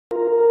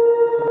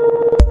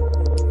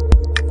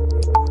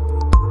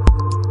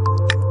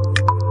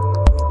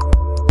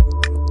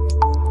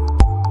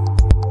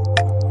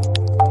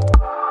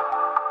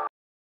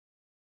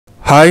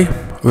Hi,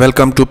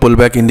 welcome to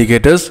Pullback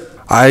Indicators.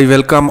 I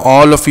welcome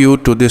all of you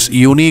to this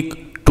unique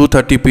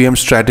 2:30 p.m.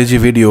 strategy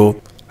video.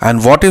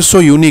 And what is so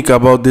unique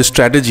about this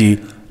strategy?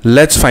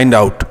 Let's find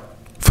out.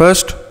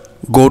 First,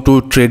 go to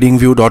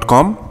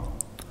tradingview.com,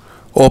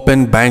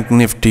 open Bank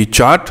Nifty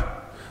chart.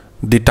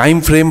 The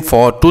time frame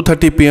for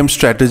 2:30 p.m.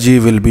 strategy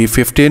will be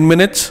 15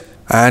 minutes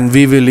and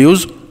we will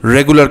use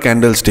regular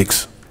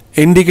candlesticks.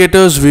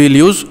 Indicators we will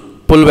use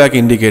pullback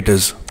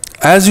indicators.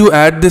 As you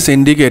add this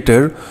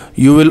indicator,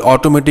 you will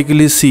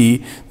automatically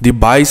see the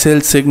buy sell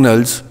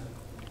signals,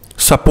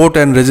 support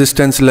and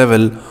resistance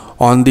level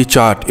on the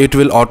chart. It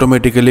will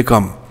automatically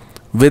come.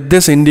 With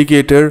this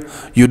indicator,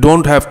 you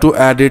don't have to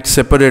add it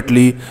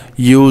separately.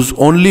 Use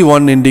only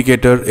one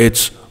indicator,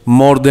 it's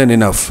more than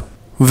enough.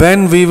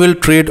 When we will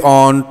trade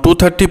on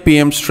 2:30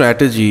 p.m.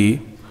 strategy,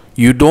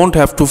 you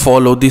don't have to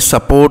follow the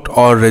support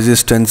or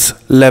resistance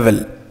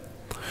level.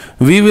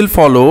 We will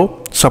follow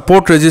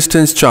support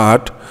resistance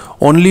chart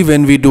only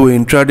when we do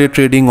intraday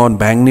trading on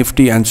Bank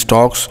Nifty and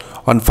stocks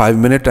on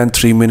 5-minute and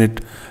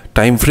 3-minute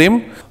time frame.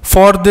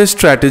 For this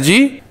strategy,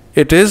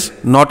 it is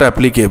not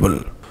applicable.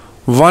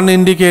 One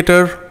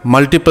indicator,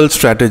 multiple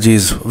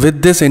strategies.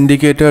 With this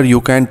indicator,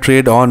 you can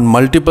trade on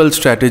multiple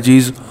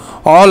strategies.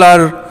 All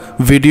our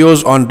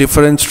videos on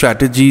different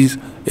strategies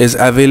is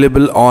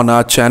available on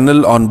our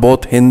channel on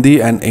both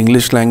Hindi and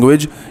English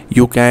language.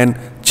 You can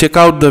check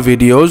out the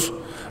videos.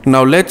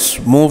 Now let's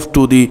move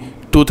to the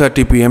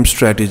 2:30 p.m.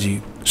 strategy.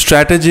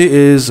 Strategy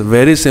is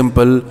very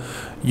simple.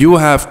 You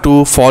have to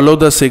follow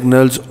the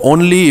signals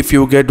only if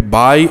you get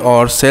buy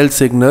or sell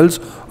signals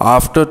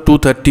after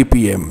 2:30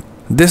 p.m.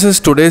 This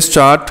is today's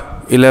chart,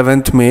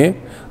 11th May.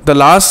 The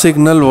last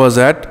signal was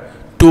at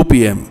 2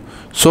 p.m.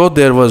 So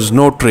there was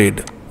no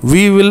trade.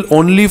 We will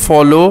only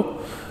follow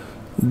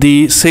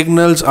the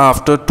signals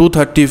after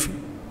 2:30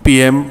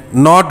 p.m.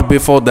 not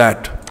before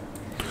that.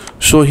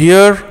 So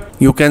here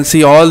you can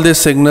see all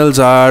these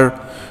signals are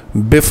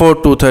before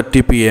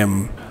 2:30 p.m.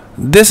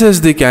 This is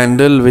the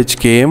candle which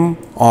came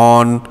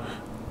on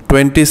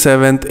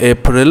 27th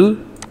April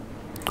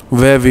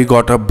where we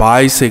got a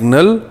buy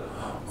signal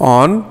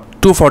on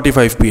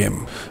 2:45 p.m.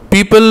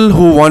 People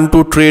who want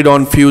to trade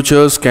on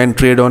futures can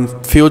trade on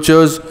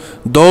futures.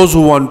 Those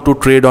who want to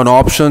trade on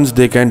options,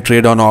 they can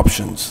trade on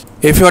options.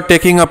 If you are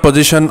taking a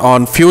position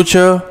on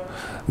future,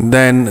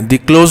 then the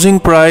closing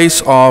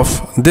price of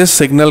this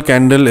signal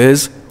candle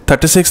is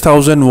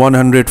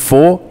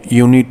 36,104.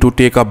 You need to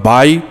take a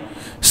buy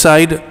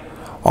side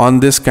on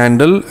this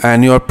candle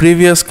and your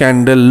previous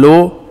candle low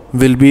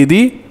will be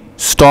the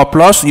stop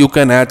loss. You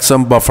can add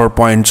some buffer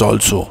points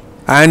also.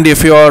 And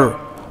if you are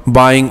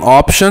buying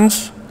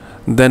options,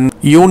 then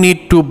you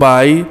need to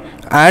buy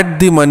at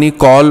the money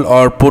call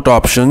or put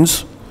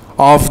options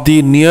of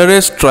the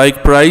nearest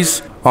strike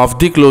price of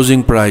the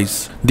closing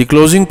price. The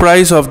closing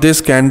price of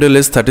this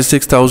candle is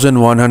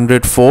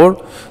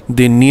 36,104.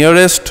 The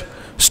nearest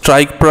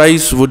strike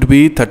price would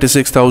be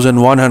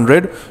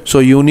 36,100. So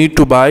you need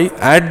to buy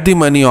at the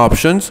money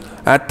options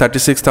at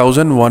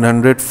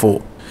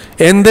 36,104.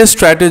 In this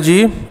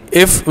strategy,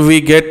 if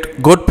we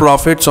get good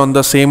profits on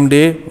the same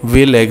day,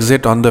 we'll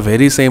exit on the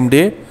very same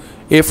day.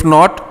 If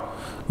not,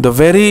 the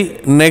very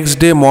next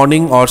day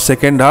morning or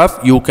second half,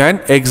 you can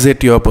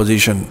exit your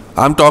position.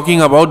 I'm talking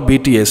about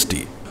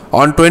BTST.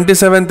 On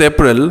 27th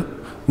April,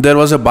 there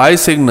was a buy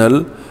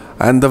signal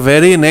and the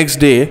very next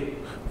day,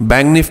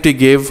 Bank Nifty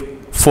gave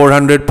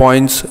 400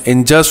 points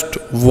in just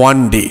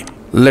one day.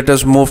 Let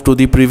us move to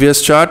the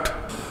previous chart.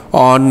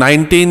 On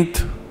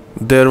 19th,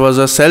 there was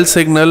a sell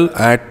signal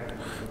at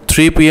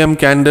 3 p.m.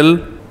 candle.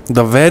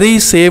 The very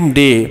same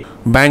day,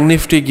 Bank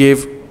Nifty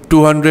gave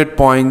 200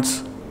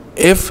 points.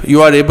 If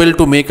you are able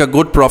to make a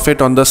good profit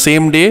on the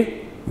same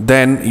day,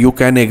 then you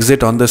can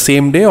exit on the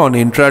same day on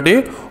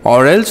intraday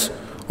or else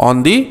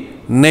on the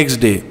next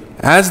day.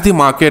 As the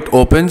market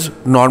opens,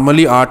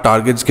 normally our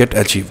targets get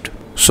achieved.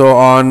 So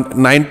on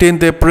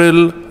 19th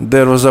April,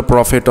 there was a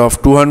profit of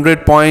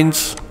 200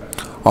 points.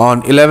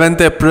 On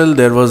 11th April,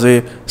 there was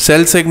a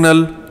sell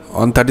signal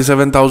on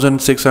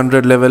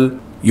 37,600 level.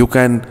 You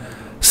can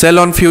sell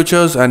on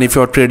futures, and if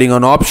you're trading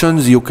on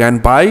options, you can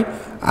buy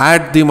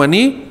at the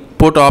money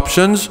put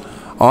options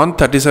on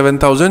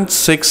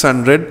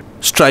 37,600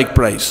 strike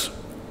price.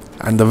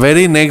 And the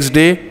very next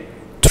day,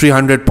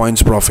 300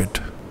 points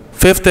profit.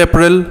 5th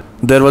April,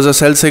 there was a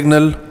sell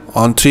signal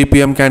on 3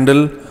 p.m.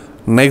 candle.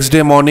 Next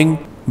day morning,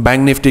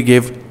 Bank Nifty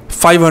gave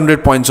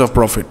 500 points of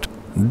profit.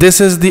 This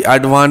is the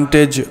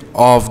advantage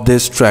of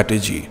this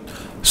strategy.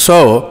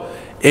 So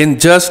in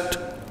just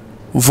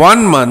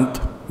 1 month,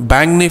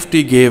 Bank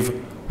Nifty gave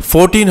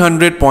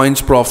 1400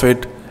 points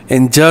profit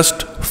in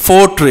just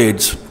 4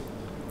 trades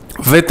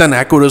with an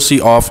accuracy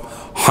of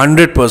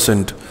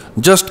 100%.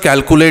 Just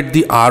calculate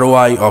the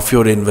ROI of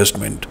your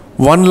investment.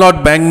 One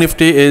lot Bank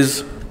Nifty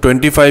is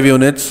 25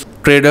 units.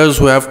 Traders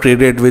who have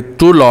traded with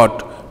 2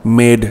 lot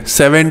made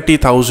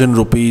 70,000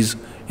 rupees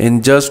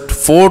in just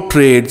 4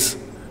 trades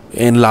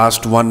in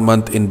last 1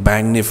 month in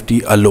Bank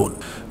Nifty alone.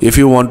 If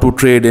you want to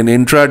trade in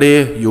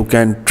intraday, you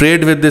can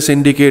trade with this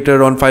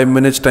indicator on 5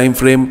 minutes time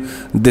frame.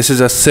 This is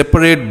a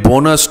separate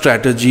bonus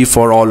strategy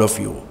for all of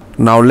you.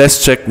 Now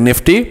let's check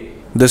Nifty.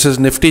 This is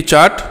Nifty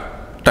chart.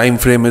 Time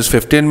frame is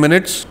 15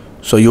 minutes.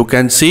 So you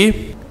can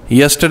see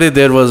yesterday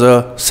there was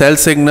a sell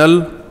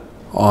signal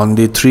on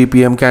the 3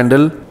 p.m.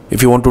 candle.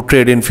 If you want to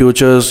trade in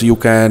futures, you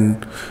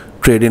can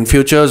trade in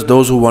futures.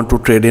 Those who want to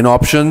trade in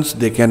options,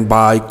 they can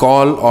buy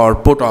call or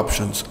put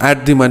options,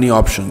 at the money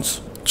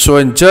options. So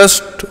in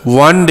just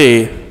one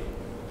day,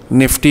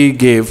 Nifty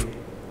gave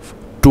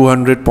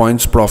 200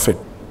 points profit.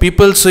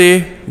 People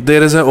say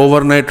there is an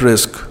overnight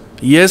risk.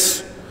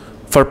 Yes,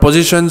 for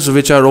positions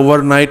which are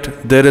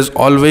overnight, there is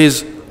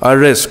always a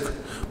risk.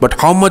 But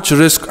how much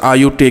risk are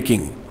you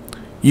taking?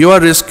 You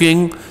are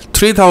risking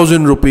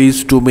 3,000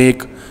 rupees to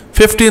make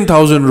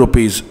 15,000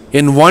 rupees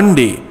in one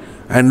day.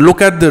 And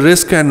look at the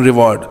risk and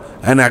reward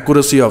and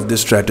accuracy of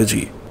this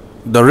strategy.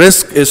 The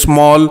risk is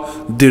small,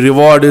 the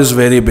reward is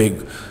very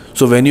big.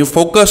 So when you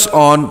focus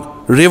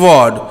on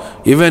reward,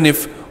 even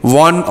if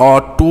 1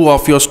 or 2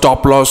 of your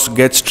stop loss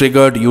gets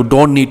triggered, you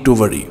don't need to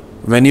worry.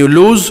 When you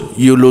lose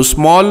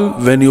small.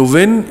 When you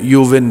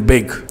win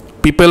big.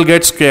 People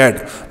get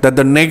scared that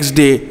the next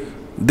day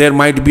there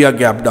might be a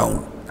gap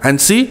down. And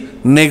see,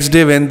 next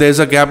day when there is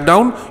a gap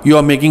down, you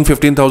are making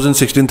 15,000,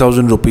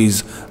 16,000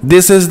 rupees.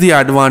 This is the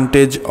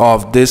advantage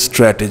of this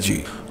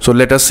strategy. So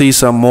let us see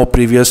some more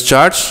previous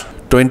charts.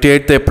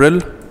 28th April,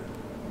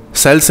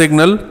 sell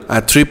signal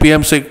at 3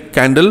 p.m.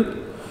 candle,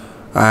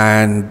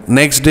 and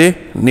next day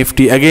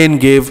Nifty again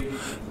gave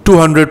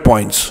 200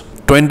 points.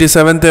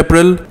 27th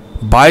April,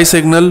 buy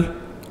signal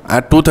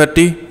at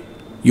 2:30.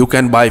 You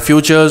can buy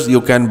futures,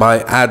 you can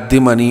buy at the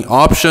money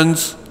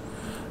options.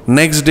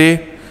 Next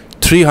day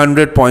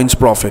 300 points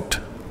profit.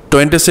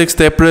 26th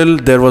April,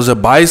 there was a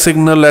buy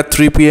signal at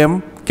 3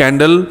 p.m.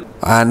 candle,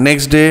 and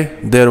next day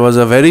there was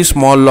a very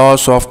small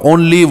loss of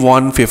only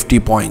 150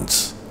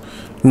 points.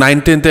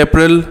 19th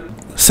April,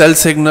 sell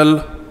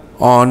signal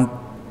on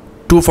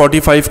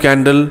 245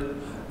 candle,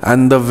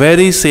 and the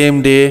very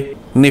same day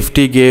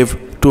Nifty gave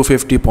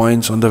 250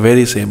 points on the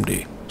very same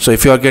day. So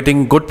if you are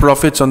getting good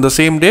profits on the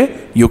same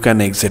day, you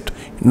can exit.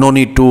 No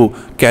need to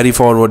carry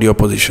forward your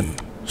position.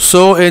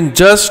 So in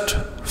just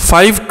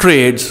 5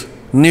 trades,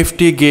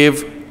 Nifty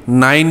gave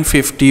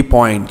 950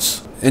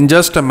 points. In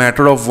just a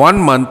matter of 1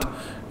 month,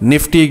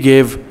 Nifty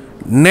gave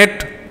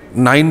net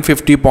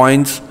 950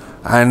 points,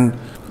 and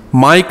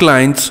my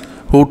clients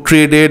who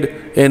traded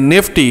in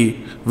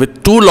Nifty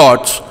with 2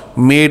 lots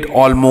made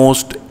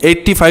almost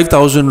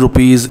 85,000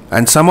 rupees,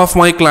 and some of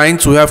my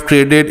clients who have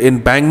traded in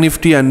Bank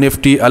Nifty and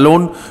Nifty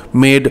alone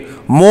made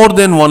more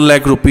than 1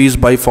 lakh rupees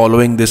by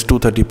following this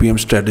 2:30 p.m.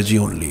 strategy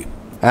only.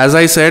 As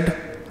I said,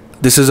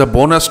 this is a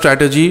bonus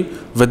strategy.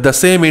 With the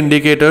same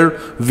indicator,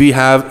 we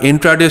have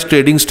intraday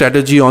trading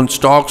strategy on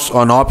stocks,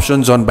 on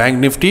options, on Bank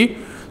Nifty.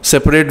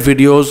 Separate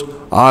videos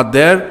are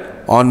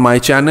there on my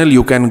channel.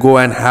 You can go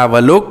and have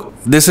a look.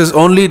 This is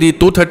only the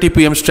 2:30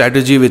 p.m.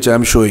 strategy which I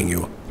am showing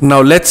you.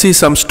 Now let's see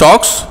some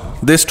stocks.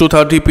 This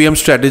 2:30 p.m.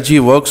 strategy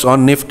works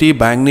on Nifty,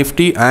 Bank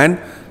Nifty and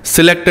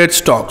selected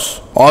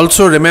stocks.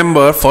 Also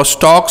remember, for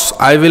stocks,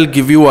 I will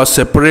give you a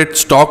separate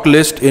stock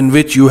list in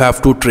which you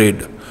have to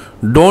trade.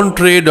 Don't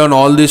trade on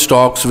all the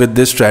stocks with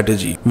this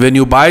strategy. When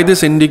you buy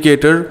this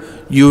indicator,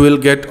 you will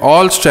get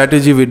all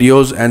strategy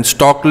videos and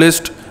stock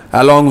list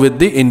along with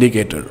the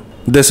indicator.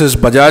 This is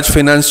Bajaj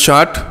Finance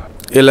chart,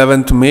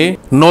 11th May.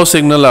 No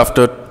signal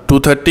after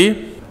 2:30.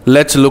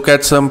 Let's look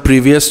at some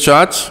previous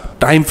charts.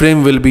 Time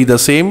frame will be the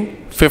same,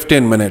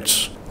 15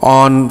 minutes.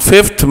 On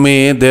 5th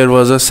May, there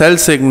was a sell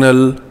signal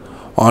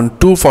on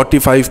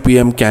 2:45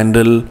 p.m.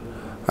 candle,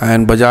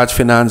 and Bajaj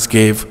Finance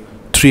gave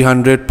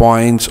 300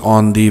 points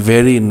on the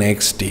very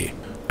next day.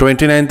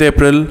 29th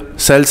April,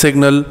 sell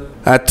signal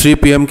at 3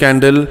 p.m.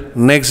 candle.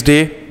 Next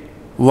day,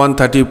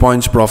 130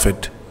 points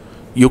profit.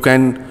 You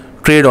can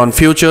trade on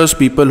futures.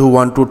 People who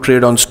want to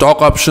trade on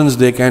stock options,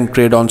 they can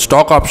trade on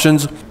stock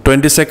options.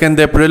 22nd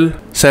April,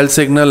 sell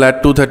signal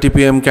at 2:30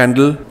 p.m.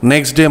 candle.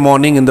 Next day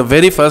morning, in the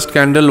very first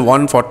candle,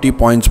 140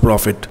 points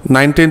profit.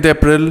 19th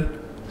April,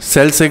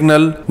 sell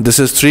signal. This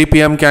is 3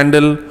 p.m.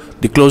 candle.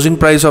 The closing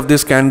price of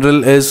this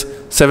candle is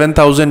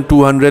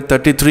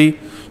 7,233.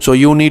 So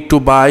you need to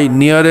buy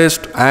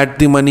nearest at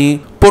the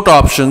money put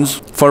options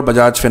for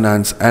Bajaj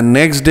Finance. And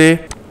next day,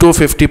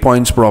 250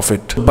 points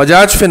profit.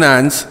 Bajaj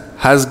Finance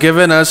has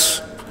given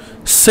us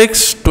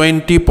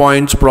 620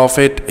 points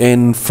profit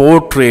in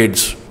 4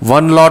 trades.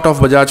 One lot of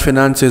Bajaj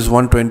Finance is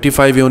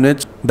 125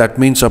 units. That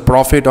means a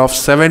profit of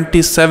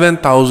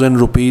 77,000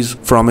 rupees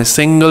from a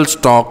single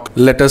stock.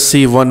 Let us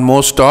see one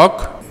more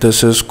stock.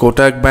 This is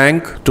Kotak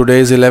Bank. Today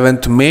is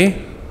 11th May.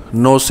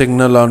 No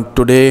signal on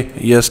today,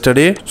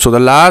 yesterday. So the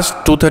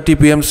last 2:30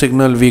 p.m.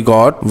 signal we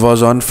got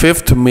was on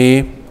 5th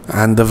May,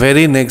 and the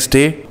very next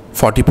day,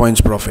 40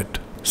 points profit.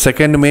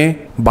 2nd May,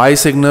 buy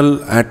signal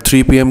at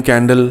 3 p.m.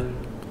 candle.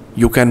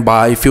 You can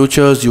buy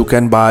futures, you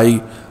can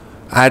buy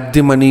at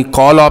the money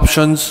call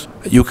options.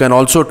 You can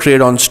also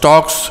trade on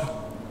stocks,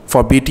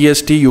 For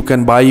BTST, you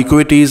can buy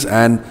equities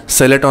and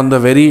sell it on the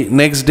very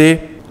next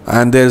day,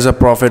 and there is a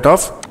profit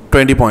of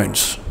 20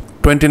 points.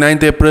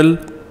 29th April,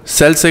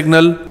 sell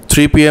signal,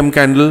 3 p.m.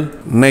 candle,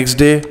 next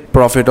day,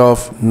 profit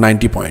of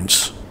 90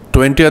 points.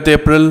 20th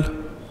April,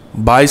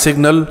 buy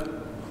signal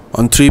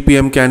on 3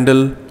 p.m.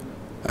 candle,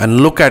 and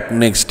look at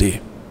next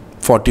day,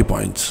 40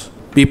 points.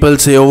 People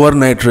say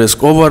overnight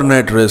risk,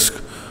 overnight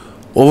risk.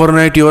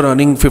 Overnight you are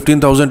earning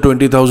 15,000,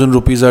 20,000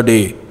 rupees a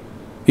day.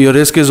 Your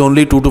risk is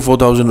only 2 to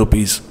 4,000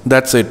 rupees.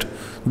 That's it.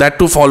 That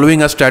too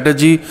following a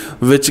strategy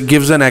which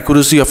gives an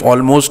accuracy of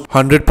almost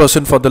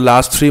 100% for the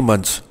last 3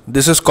 months.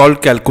 This is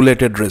called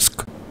calculated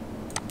risk.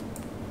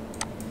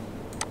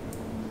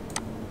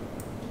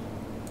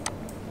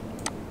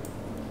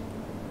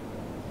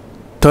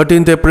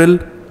 _13th April,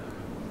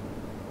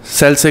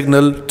 sell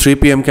signal, 3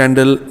 p.m.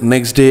 candle,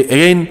 next day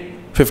again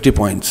 50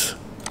 points.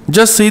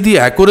 Just see the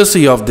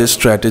accuracy of this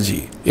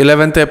strategy.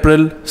 11th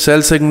April,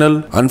 sell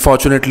signal,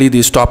 unfortunately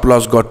the stop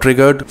loss got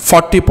triggered,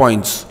 40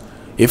 points.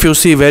 If you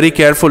see very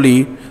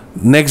carefully,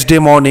 next day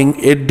morning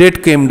it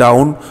did came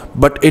down,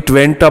 but it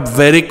went up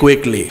very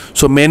quickly.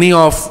 So many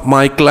of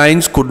my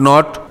clients could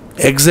not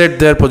exit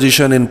their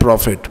position in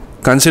profit.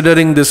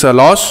 Considering this a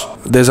loss,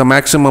 there's a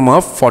maximum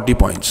of 40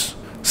 points.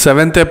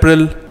 7th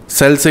April,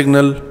 sell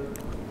signal,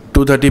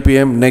 2:30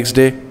 p.m. next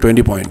day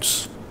 20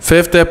 points.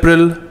 5th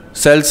April,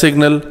 sell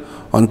signal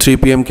on 3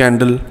 p.m.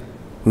 candle,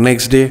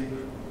 next day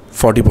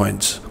 40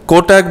 points.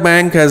 Kotak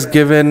Bank has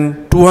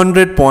given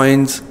 200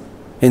 points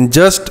in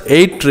just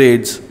 8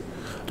 trades.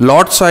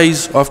 Lot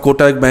size of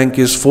Kotak Bank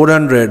is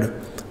 400.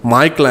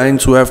 My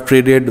clients who have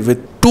traded with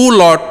 2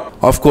 lot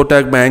of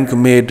Kotak Bank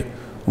made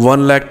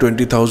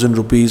 1,20,000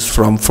 rupees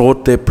from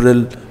 4th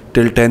April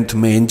till 10th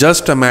May in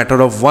just a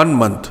matter of 1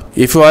 month.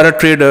 If you are a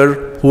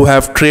trader who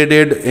have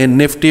traded in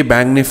Nifty,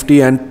 Bank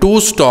Nifty and 2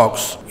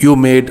 stocks, you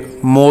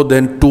made more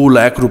than 2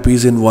 lakh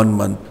rupees in 1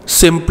 month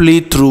simply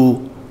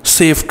through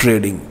safe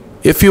trading.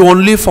 If you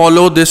only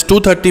follow this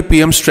 2:30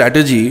 p.m.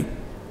 strategy,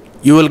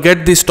 you will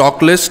get the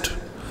stock list,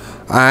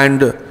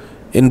 and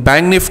in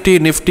Bank Nifty,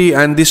 Nifty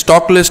and the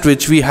stock list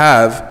which we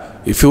have,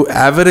 if you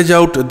average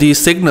out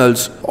these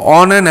signals,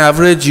 on an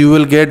average you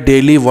will get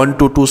daily 1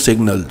 to 2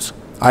 signals.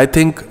 I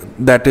think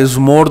that is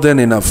more than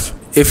enough.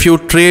 If you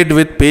trade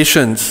with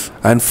patience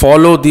and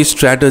follow the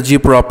strategy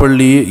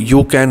properly,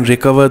 you can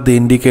recover the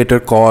indicator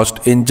cost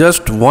in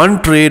just 1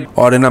 trade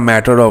or in a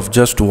matter of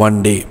just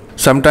 1 day.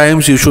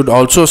 Sometimes you should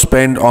also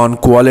spend on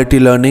quality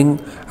learning,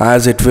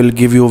 as it will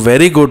give you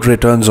very good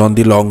returns on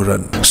the long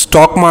run.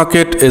 Stock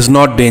market is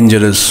not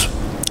dangerous.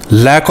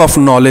 Lack of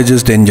knowledge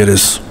is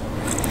dangerous.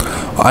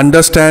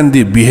 Understand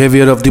the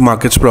behavior of the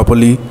markets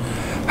properly.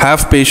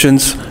 Have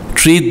patience.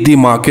 Treat the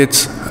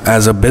markets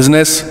as a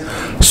business.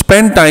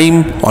 Spend time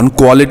on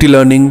quality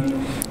learning.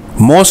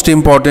 Most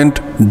important,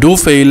 do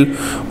fail,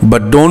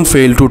 but don't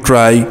fail to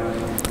try.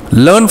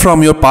 Learn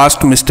from your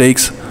past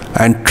mistakes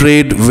and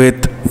trade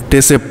with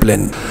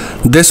discipline.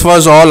 This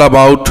was all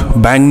about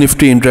Bank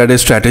Nifty intraday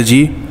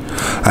strategy.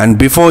 And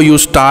before you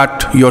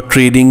start your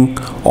trading,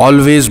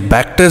 always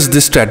backtest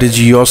this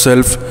strategy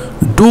yourself.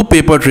 Do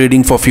paper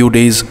trading for few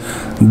days,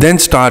 then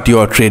start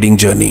your trading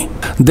journey.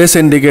 This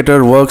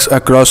indicator works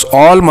across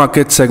all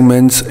market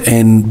segments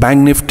in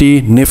Bank Nifty,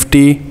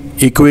 Nifty,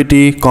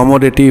 equity,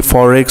 commodity,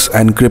 forex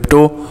and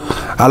crypto.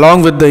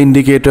 Along with the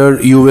indicator,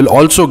 you will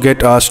also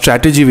get our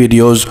strategy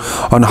videos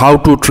on how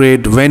to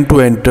trade, when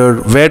to enter,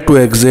 where to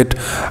exit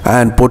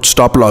and put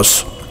stop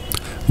loss.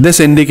 This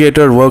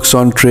indicator works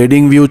on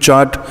TradingView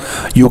chart.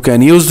 You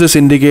can use this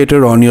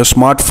indicator on your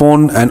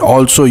smartphone and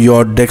also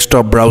your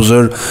desktop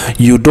browser.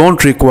 You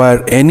don't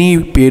require any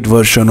paid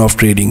version of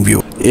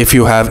TradingView. If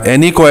you have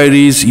any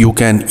queries, you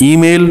can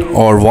email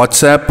or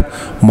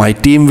WhatsApp. My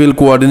team will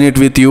coordinate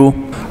with you.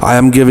 I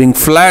am giving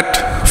flat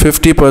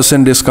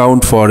 50%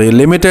 discount for a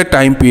limited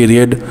time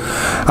period.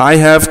 I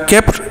have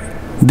kept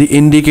the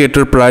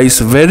indicator price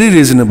very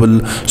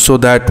reasonable so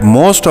that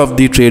most of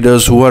the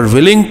traders who are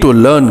willing to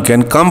learn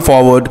can come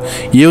forward,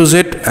 use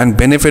it and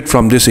benefit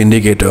from this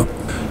indicator.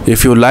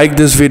 If you like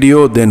this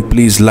video, then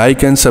please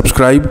like and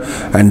subscribe,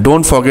 and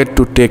don't forget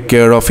to take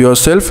care of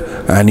yourself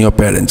and your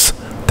parents.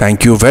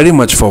 Thank you very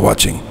much for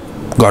watching.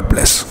 God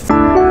bless.